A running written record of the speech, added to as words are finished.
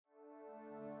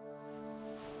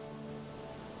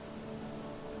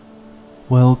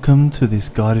Welcome to this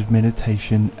guided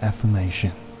meditation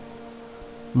affirmation.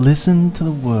 Listen to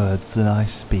the words that I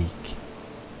speak,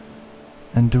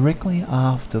 and directly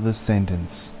after the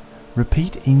sentence,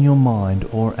 repeat in your mind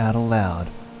or out aloud,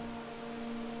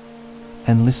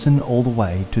 and listen all the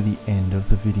way to the end of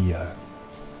the video.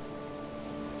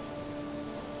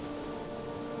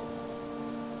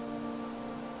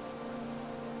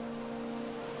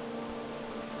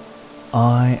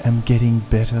 I am getting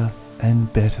better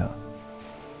and better.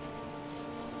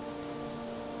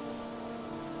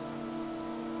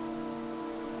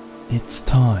 It's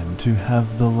time to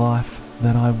have the life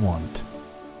that I want.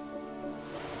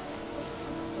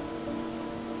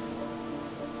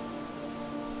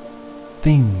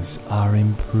 Things are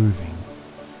improving.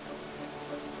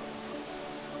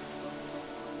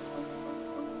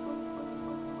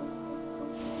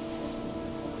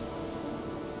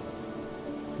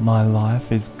 My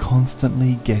life is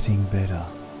constantly getting better.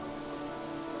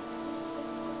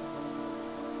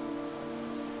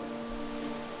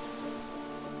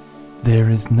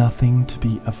 There is nothing to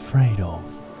be afraid of.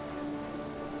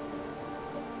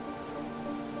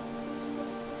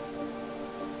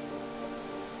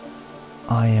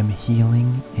 I am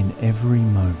healing in every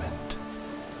moment.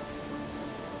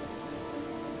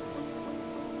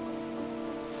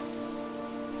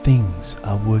 Things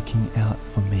are working out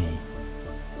for me.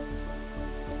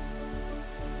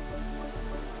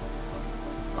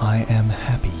 I am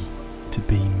happy to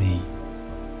be me.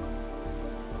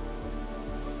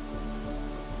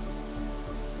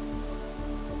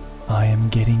 I am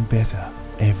getting better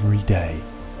every day.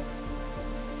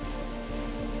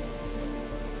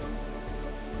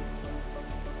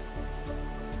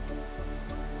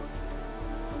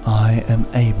 I am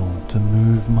able to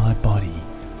move my body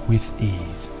with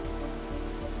ease.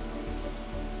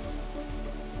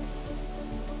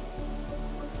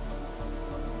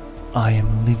 I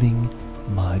am living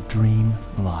my dream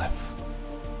life.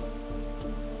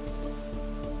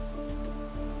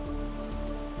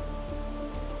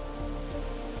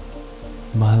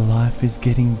 My life is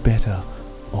getting better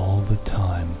all the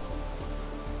time.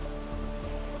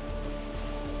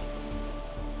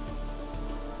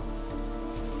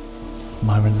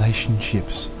 My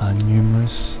relationships are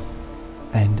numerous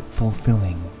and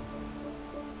fulfilling.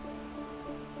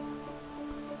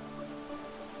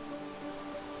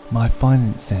 My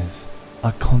finances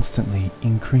are constantly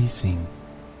increasing.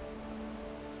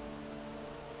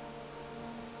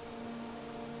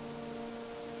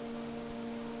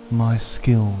 My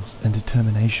skills and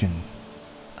determination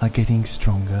are getting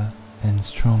stronger and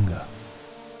stronger.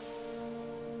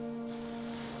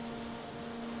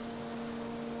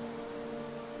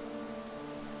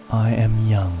 I am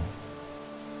young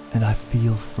and I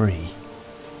feel free.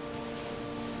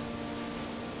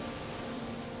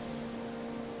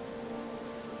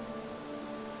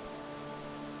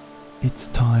 It's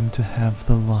time to have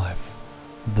the life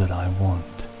that I want.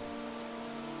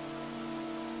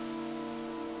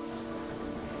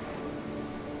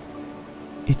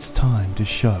 It's time to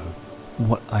show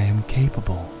what I am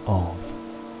capable of.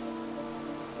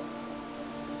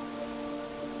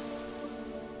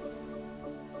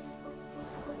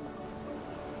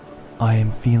 I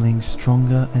am feeling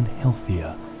stronger and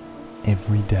healthier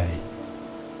every day.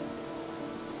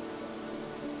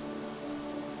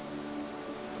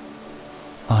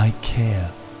 I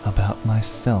care about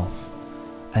myself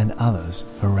and others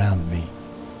around me.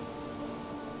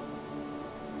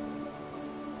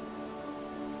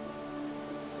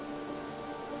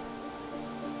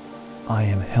 I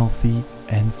am healthy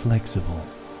and flexible.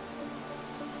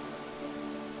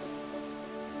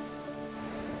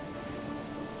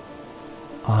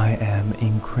 I am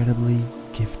incredibly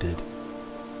gifted.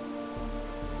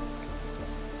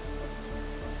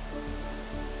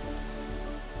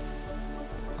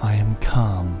 I am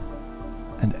calm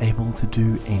and able to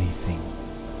do anything.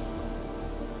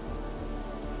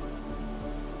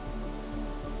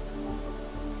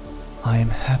 I am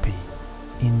happy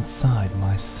inside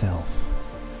myself.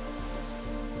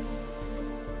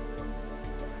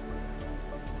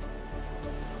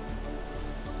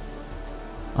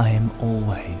 I am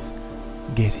always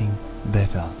getting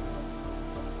better.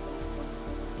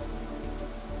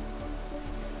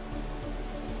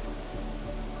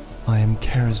 I am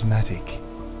charismatic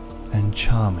and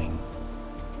charming.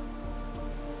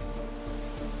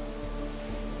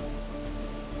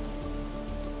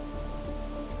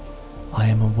 I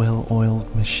am a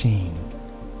well-oiled machine,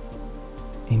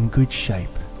 in good shape.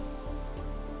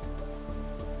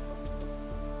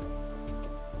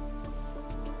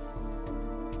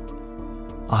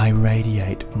 I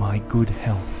radiate my good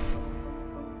health.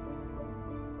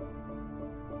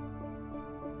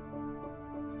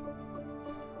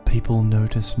 people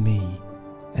notice me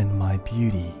and my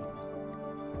beauty.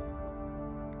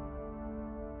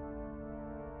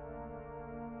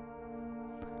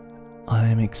 I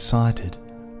am excited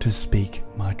to speak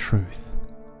my truth.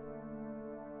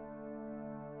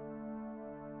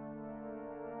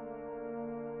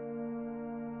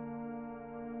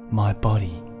 My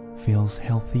body feels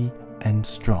healthy and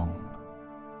strong.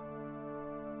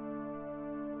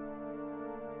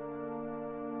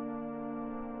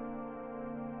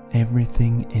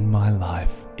 Everything in my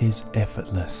life is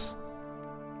effortless.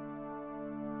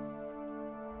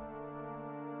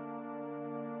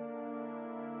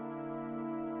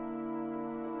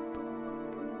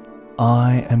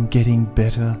 I am getting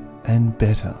better and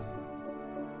better.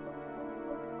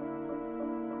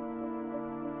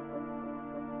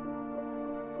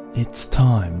 It's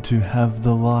time to have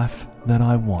the life that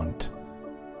I want.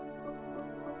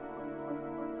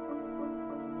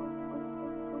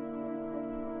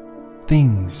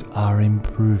 Things are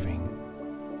improving.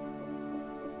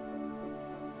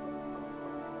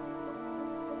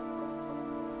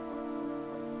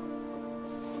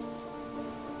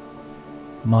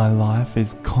 My life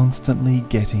is constantly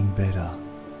getting better.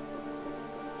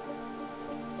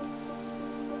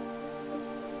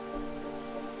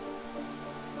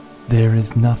 There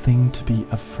is nothing to be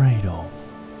afraid of.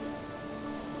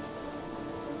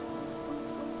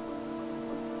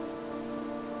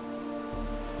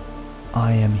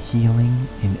 I am healing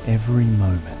in every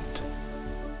moment.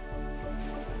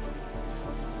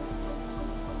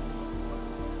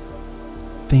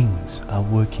 Things are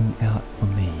working out for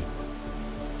me.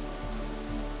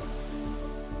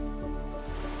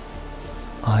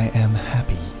 I am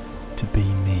happy to be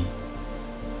me.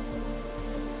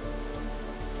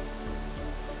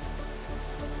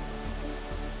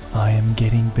 I am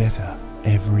getting better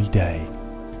every day.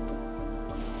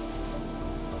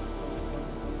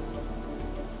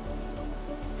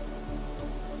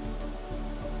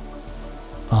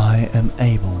 I am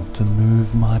able to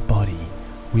move my body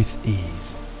with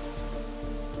ease.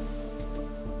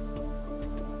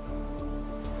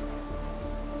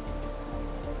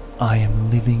 I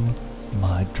am living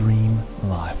my dream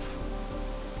life.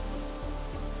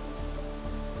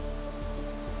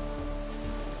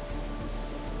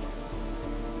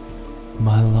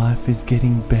 My life is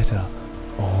getting better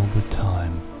all the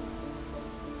time.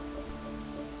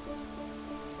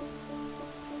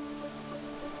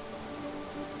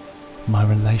 My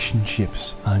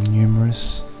relationships are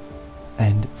numerous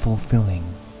and fulfilling.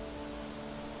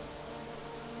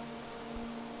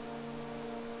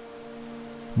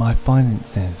 My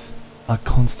finances are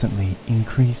constantly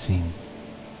increasing.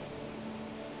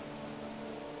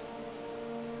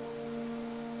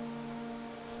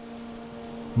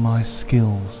 My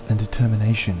skills and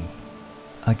determination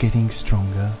are getting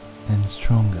stronger and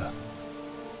stronger.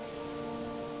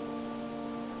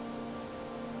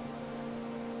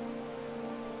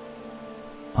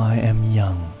 I am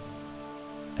young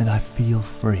and I feel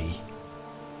free.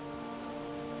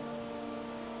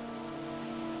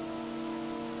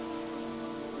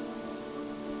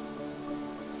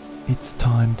 It's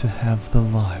time to have the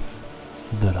life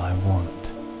that I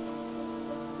want.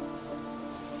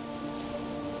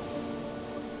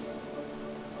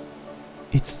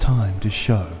 It's time to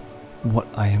show what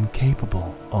I am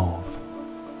capable of.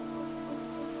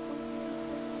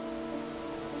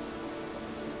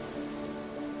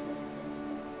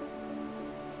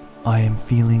 I am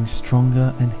feeling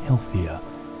stronger and healthier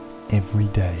every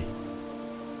day.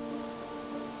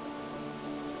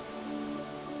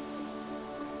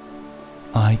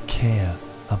 I care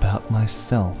about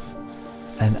myself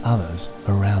and others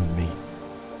around me.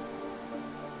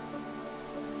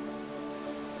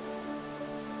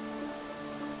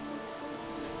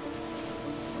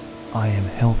 I am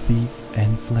healthy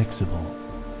and flexible.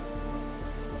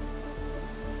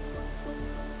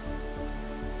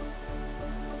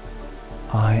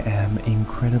 I am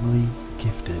incredibly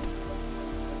gifted.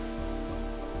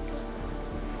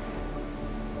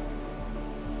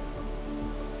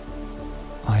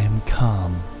 I am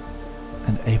calm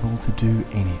and able to do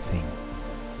anything.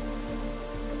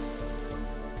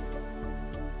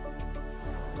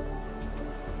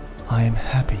 I am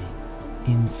happy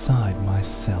inside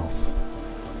myself.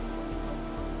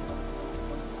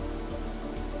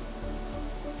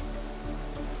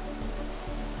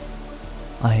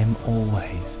 I am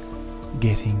always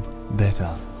getting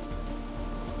better.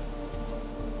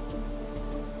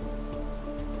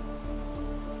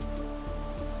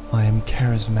 I am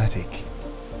charismatic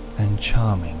and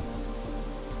charming.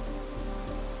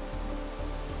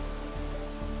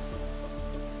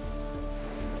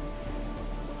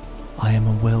 I am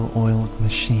a well-oiled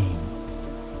machine,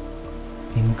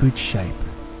 in good shape.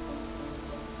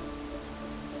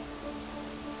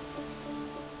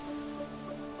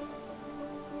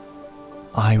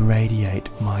 I radiate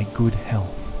my good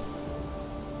health.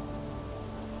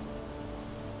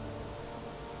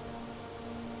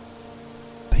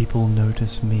 People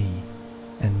notice me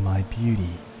and my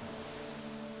beauty.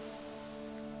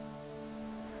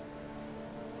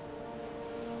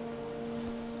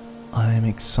 I am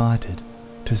excited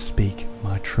to speak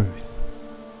my truth.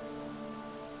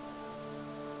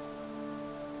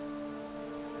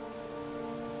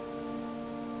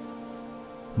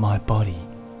 My body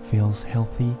feels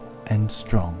healthy and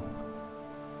strong.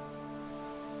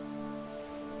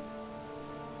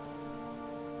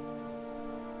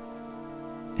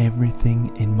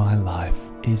 Everything in my life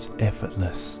is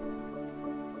effortless.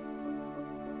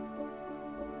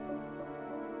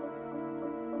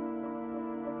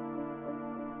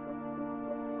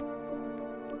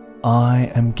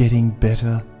 I am getting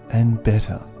better and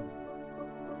better.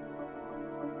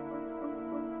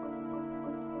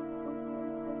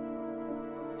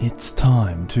 It's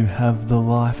time to have the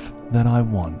life that I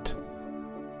want.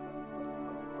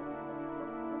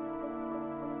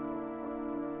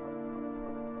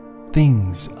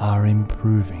 Things are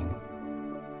improving.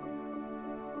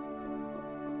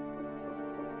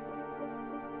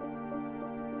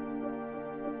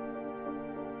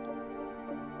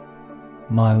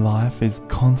 My life is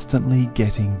constantly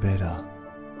getting better.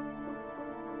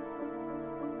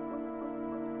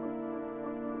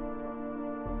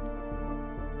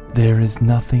 There is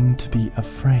nothing to be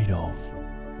afraid of.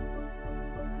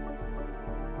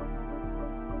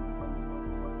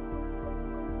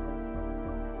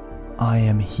 I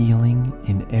am healing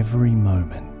in every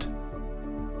moment.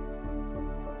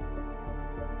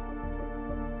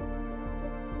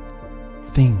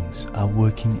 Things are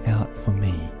working out for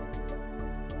me.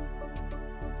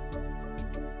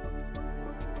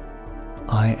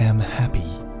 I am happy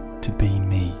to be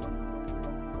me.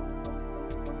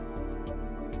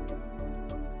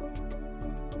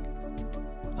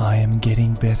 I am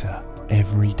getting better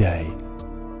every day.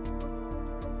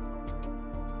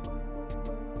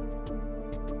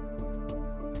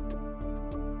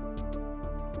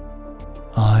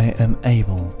 I am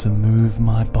able to move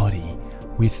my body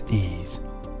with ease.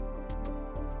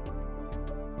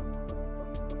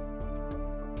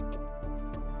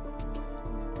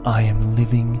 I am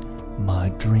living my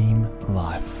dream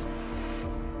life.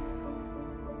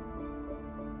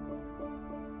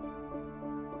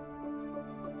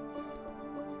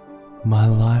 My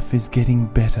life is getting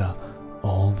better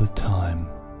all the time.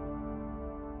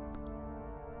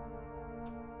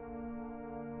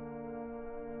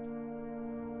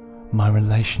 My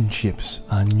relationships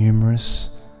are numerous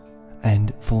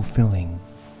and fulfilling.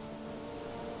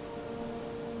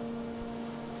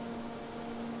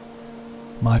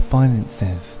 My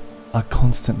finances are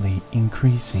constantly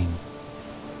increasing.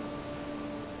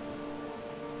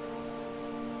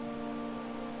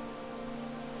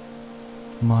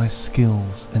 My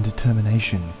skills and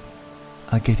determination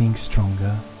are getting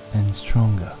stronger and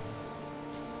stronger.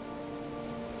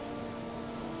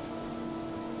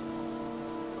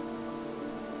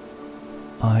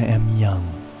 I am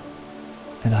young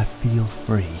and I feel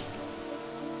free.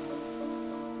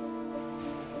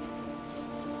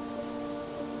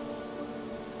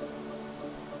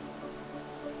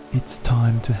 It's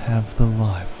time to have the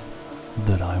life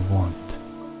that I want.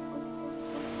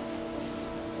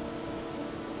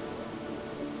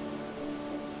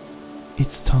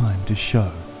 It's time to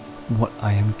show what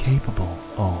I am capable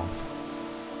of.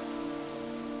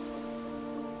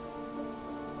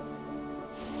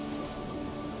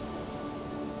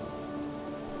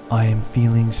 I am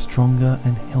feeling stronger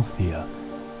and healthier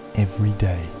every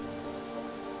day.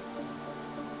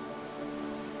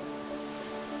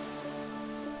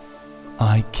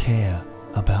 I care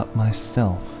about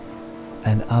myself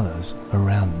and others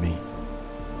around me.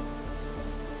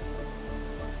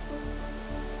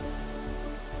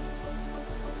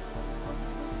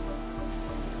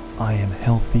 I am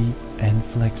healthy and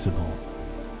flexible.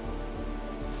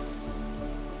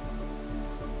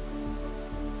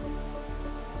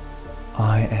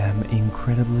 I am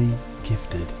incredibly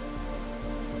gifted.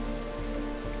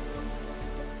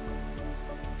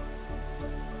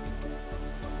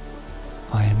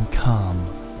 I am calm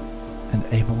and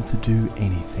able to do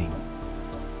anything.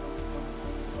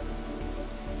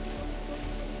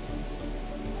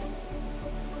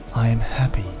 I am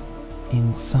happy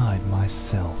inside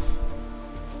myself.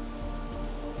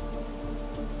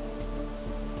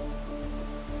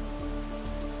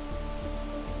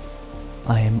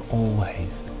 I am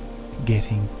always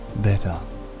getting better.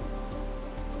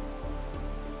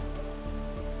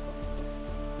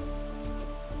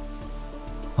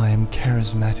 I am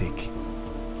charismatic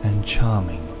and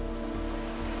charming.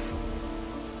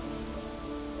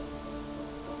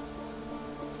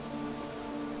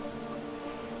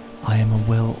 I am a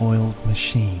well-oiled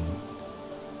machine,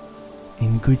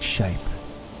 in good shape.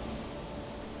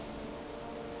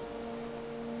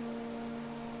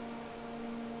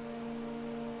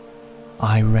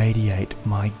 I radiate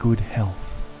my good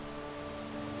health.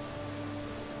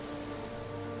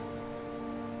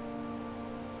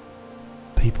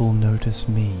 People notice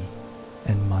me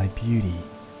and my beauty.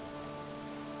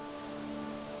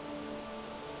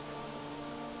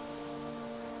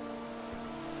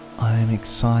 I am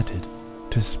excited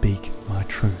to speak my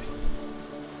truth.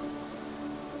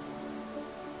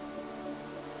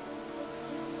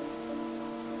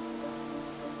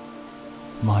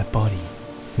 My body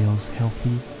feels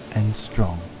healthy and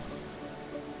strong.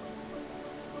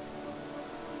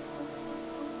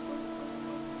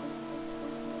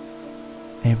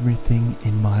 Everything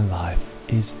in my life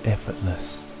is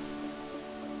effortless.